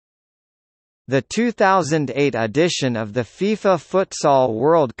The 2008 edition of the FIFA Futsal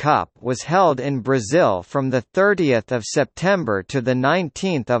World Cup was held in Brazil from 30 September to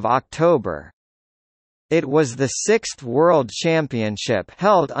 19 October. It was the sixth World Championship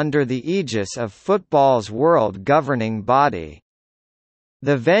held under the aegis of football's world governing body.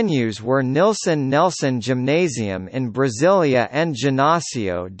 The venues were Nilson Nelson Gymnasium in Brasília and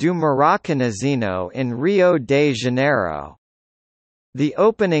Ginásio do Maracanãzinho in Rio de Janeiro. The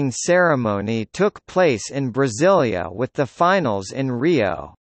opening ceremony took place in Brasília with the finals in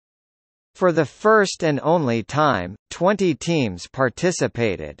Rio. For the first and only time, 20 teams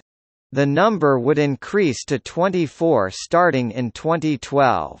participated. The number would increase to 24 starting in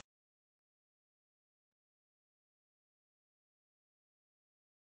 2012.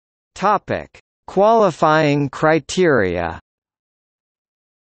 Topic: Qualifying criteria.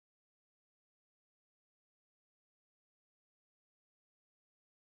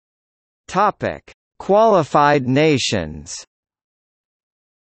 Topic: Qualified nations.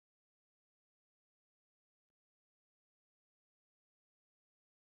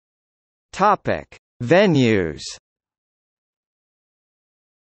 Topic: Venues.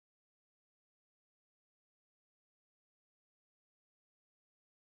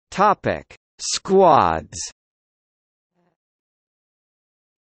 Topic: Squads.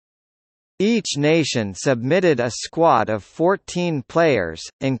 Each nation submitted a squad of 14 players,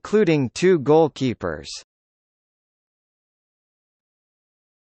 including 2 goalkeepers.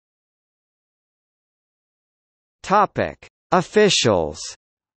 Topic: Officials.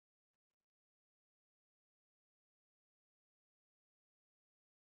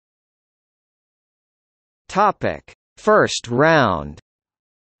 Topic: First round.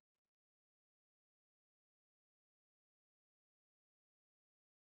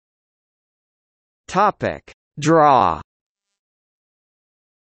 Topic: Draw.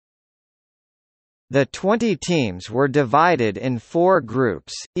 The 20 teams were divided in 4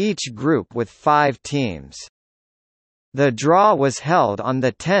 groups, each group with 5 teams. The draw was held on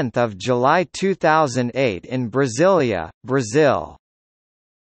 10 July 2008 in Brasília, Brazil.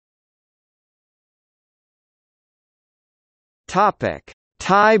 Topic: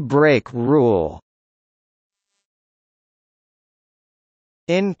 Tie-break rule.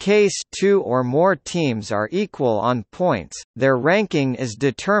 In case 2 or more teams are equal on points, their ranking is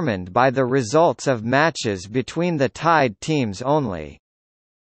determined by the results of matches between the tied teams only.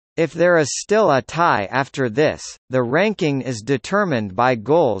 If there is still a tie after this, the ranking is determined by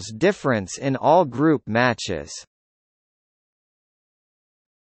goals difference in all group matches.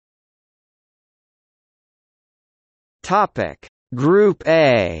 Topic: Group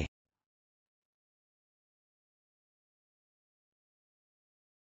A.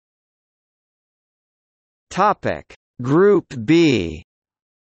 Topic: Group B.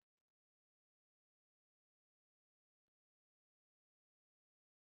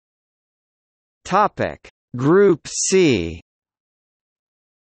 Topic: Group C.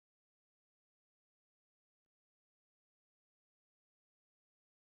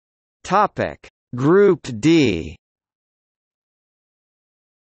 Topic: Group D.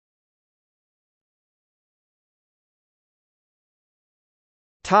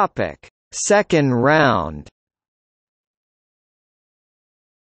 Topic: Second round.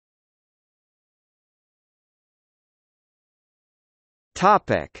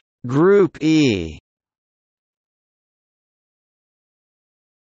 Topic: Group E.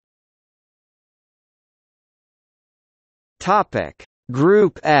 Topic: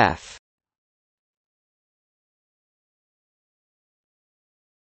 Group F.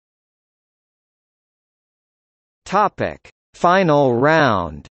 Topic: Final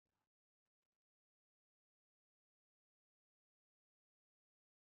round.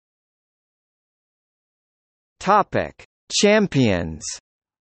 Topic: Champions.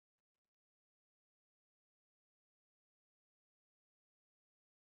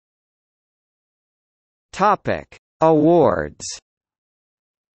 Topic: Awards.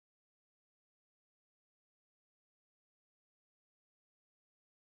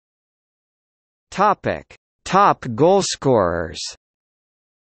 Topic: Top goalscorers.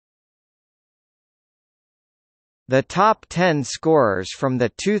 The top 10 scorers from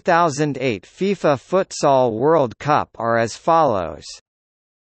the 2008 FIFA Futsal World Cup are as follows.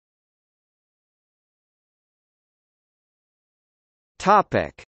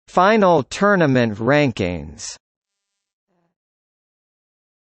 Topic: Final tournament rankings.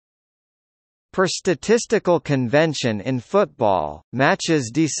 Per statistical convention in football,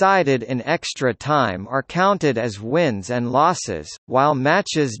 matches decided in extra time are counted as wins and losses, while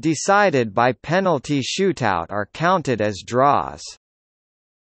matches decided by penalty shootout are counted as draws.